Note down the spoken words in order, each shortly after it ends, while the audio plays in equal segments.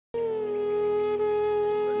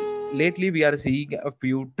lately we are seeing a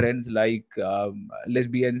few trends like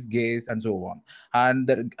lesbians, gays, and so on, and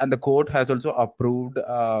the court has also approved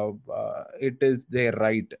it is their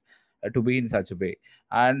right to be in such a way.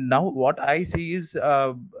 And now what I see is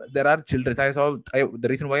there are children. The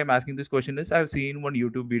reason why I'm asking this question is I've seen one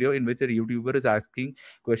YouTube video in which a YouTuber is asking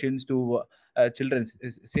questions to children,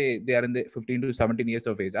 say they are in the 15 to 17 years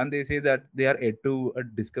of age, and they say that they are yet to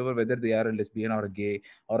discover whether they are a lesbian or a gay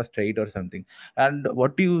or a straight or something. And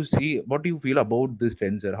what do you see, what do you feel about this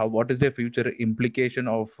trend, sir? What is the future implication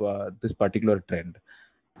of this particular trend?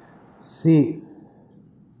 See,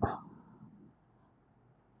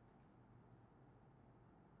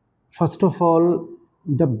 first of all,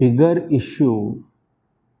 the bigger issue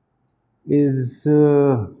is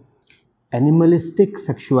animalistic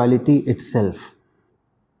sexuality itself.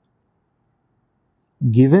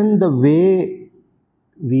 Given the way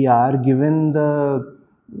we are, given the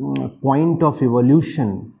point of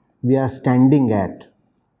evolution we are standing at,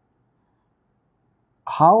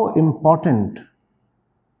 how important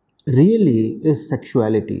really is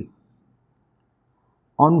sexuality?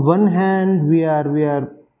 On one hand, we are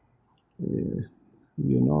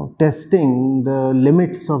testing the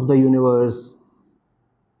limits of the universe.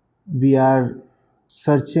 We are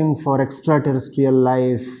searching for extraterrestrial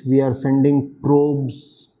life. We are sending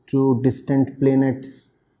probes to distant planets.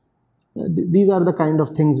 These are the kind of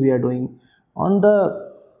things we are doing. On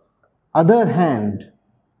the other hand,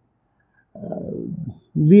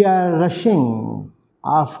 we are rushing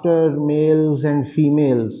after males and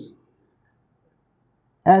females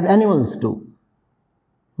as animals do.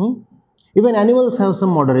 Even animals have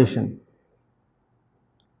some moderation.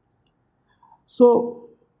 So,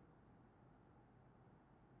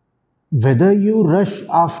 whether you rush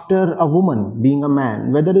after a woman, being a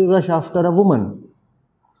man, whether you rush after a woman,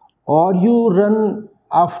 or you run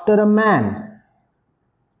after a man,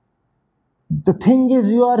 the thing is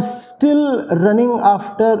you are still running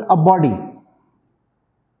after a body.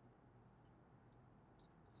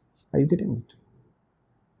 Are you getting it?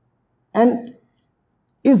 And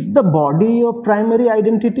is the body your primary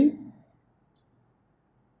identity?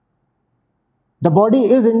 The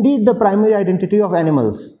body is indeed the primary identity of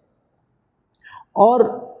animals.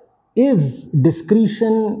 Or is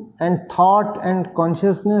discretion and thought and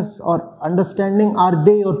consciousness or understanding, are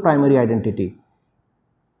they your primary identity?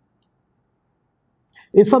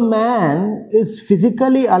 If a man is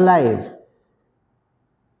physically alive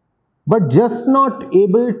but just not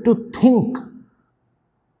able to think,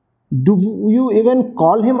 do you even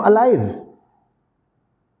call him alive?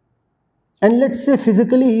 And let's say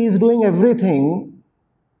physically he is doing everything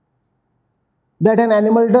that an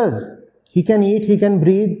animal does. He can eat, he can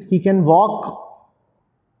breathe, he can walk,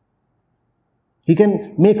 he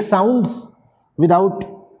can make sounds without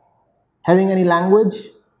having any language,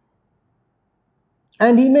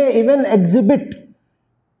 and he may even exhibit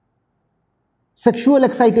sexual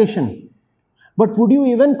excitation. But would you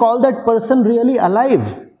even call that person really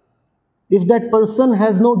alive if that person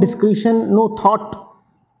has no discretion, no thought?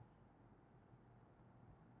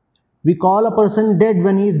 We call a person dead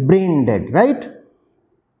when he is brain dead, right?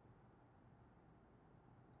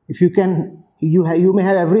 If you can, you may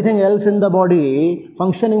have everything else in the body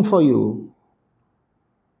functioning for you.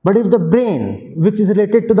 But if the brain, which is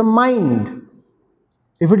related to the mind,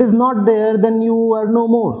 if it is not there, then you are no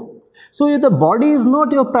more. So the body is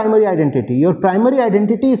not your primary identity. Your primary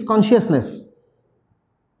identity is consciousness.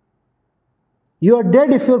 You are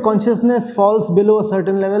dead if your consciousness falls below a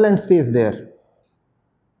certain level and stays there.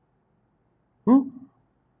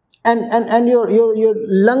 And your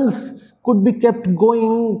lungs could be kept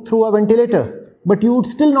going through a ventilator, but you would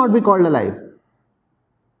still not be called alive.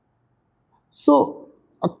 So,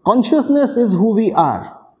 a consciousness is who we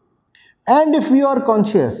are. And if you are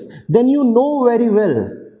conscious, then you know very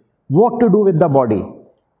well what to do with the body.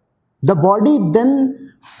 The body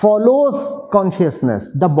then follows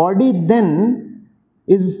consciousness. The body then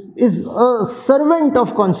is a servant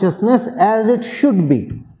of consciousness as it should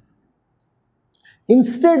be.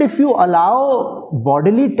 Instead, if you allow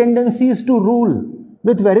bodily tendencies to rule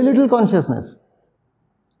with very little consciousness,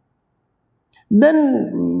 then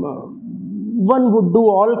one would do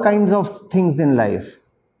all kinds of things in life.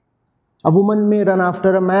 A woman may run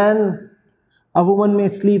after a man, a woman may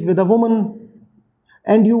sleep with a woman,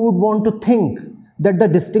 and you would want to think that the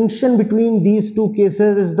distinction between these two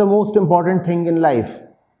cases is the most important thing in life.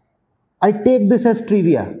 I take this as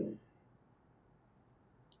trivia.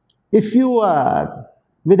 If you are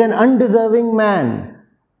with an undeserving man,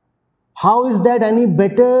 how is that any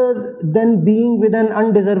better than being with an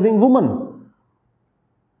undeserving woman?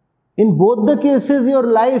 In both the cases, your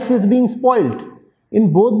life is being spoiled.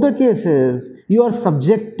 In both the cases, you are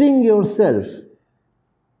subjecting yourself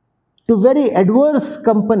to very adverse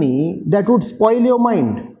company that would spoil your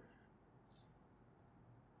mind.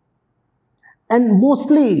 And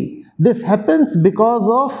mostly this happens because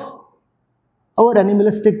of our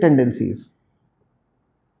animalistic tendencies.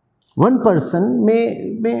 One person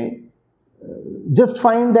may just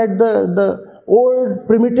find that the old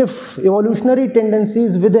primitive evolutionary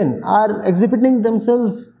tendencies within are exhibiting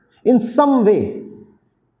themselves in some way.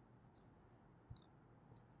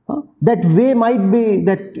 That way might be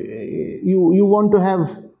that you want to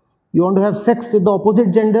have sex with the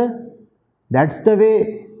opposite gender. That's the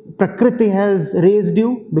way Prakriti has raised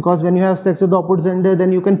you, because when you have sex with the opposite gender,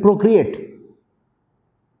 then you can procreate.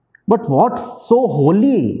 But what's so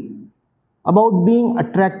holy about being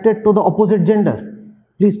attracted to the opposite gender?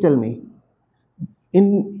 Please tell me.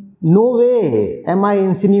 In no way am I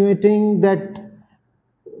insinuating that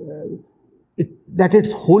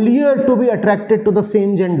it's holier to be attracted to the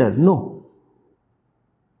same gender. No.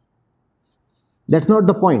 That's not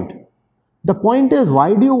the point. The point is,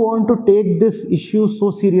 why do you want to take this issue so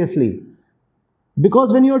seriously?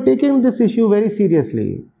 Because when you are taking this issue very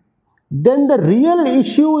seriously, then the real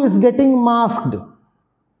issue is getting masked.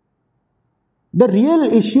 The real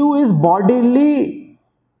issue is bodily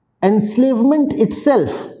enslavement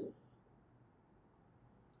itself.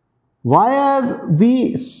 Why are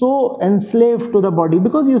we so enslaved to the body?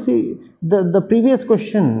 Because you see, the previous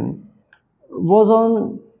question was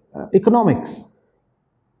on economics.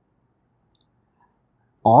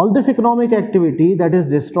 All this economic activity that is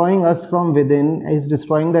destroying us from within, is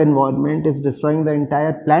destroying the environment, is destroying the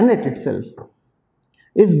entire planet itself,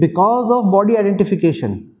 is because of body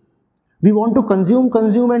identification. We want to consume,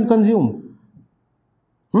 consume and consume.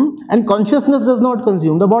 And consciousness does not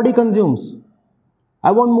consume, the body consumes.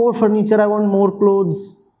 I want more furniture, I want more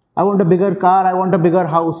clothes, I want a bigger car, I want a bigger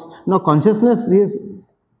house. Now consciousness is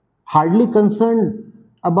hardly concerned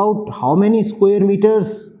about how many square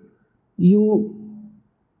meters you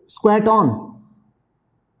squat on.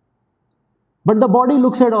 But the body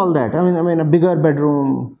looks at all that. I mean a bigger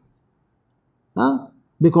bedroom,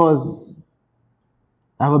 because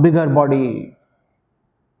I have a bigger body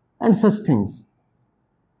and such things.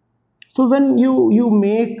 So when you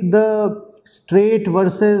make the straight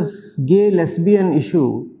versus gay lesbian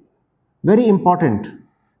issue very important,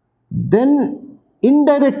 then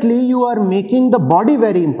indirectly you are making the body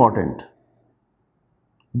very important.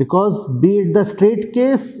 Because be it the straight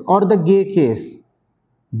case or the gay case,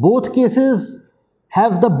 both cases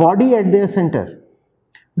have the body at their center.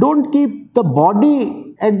 Don't keep the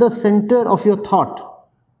body at the center of your thought.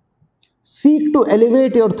 Seek to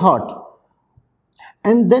elevate your thought,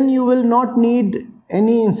 and then you will not need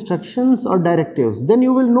any instructions or directives. Then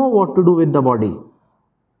you will know what to do with the body.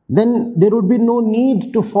 Then there would be no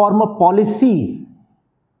need to form a policy,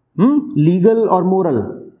 legal or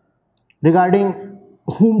moral, regarding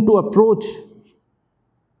whom to approach,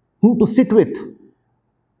 whom to sit with,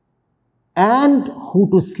 and who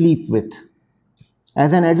to sleep with.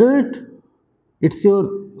 As an adult, it's your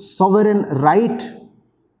sovereign right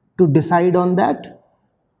to decide on that.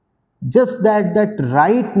 Just that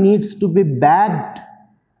right needs to be backed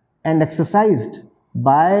and exercised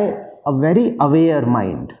by a very aware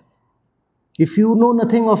mind. If you know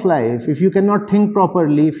nothing of life, if you cannot think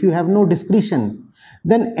properly, if you have no discretion,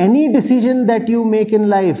 then any decision that you make in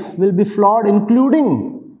life will be flawed,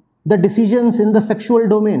 including the decisions in the sexual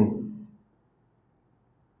domain.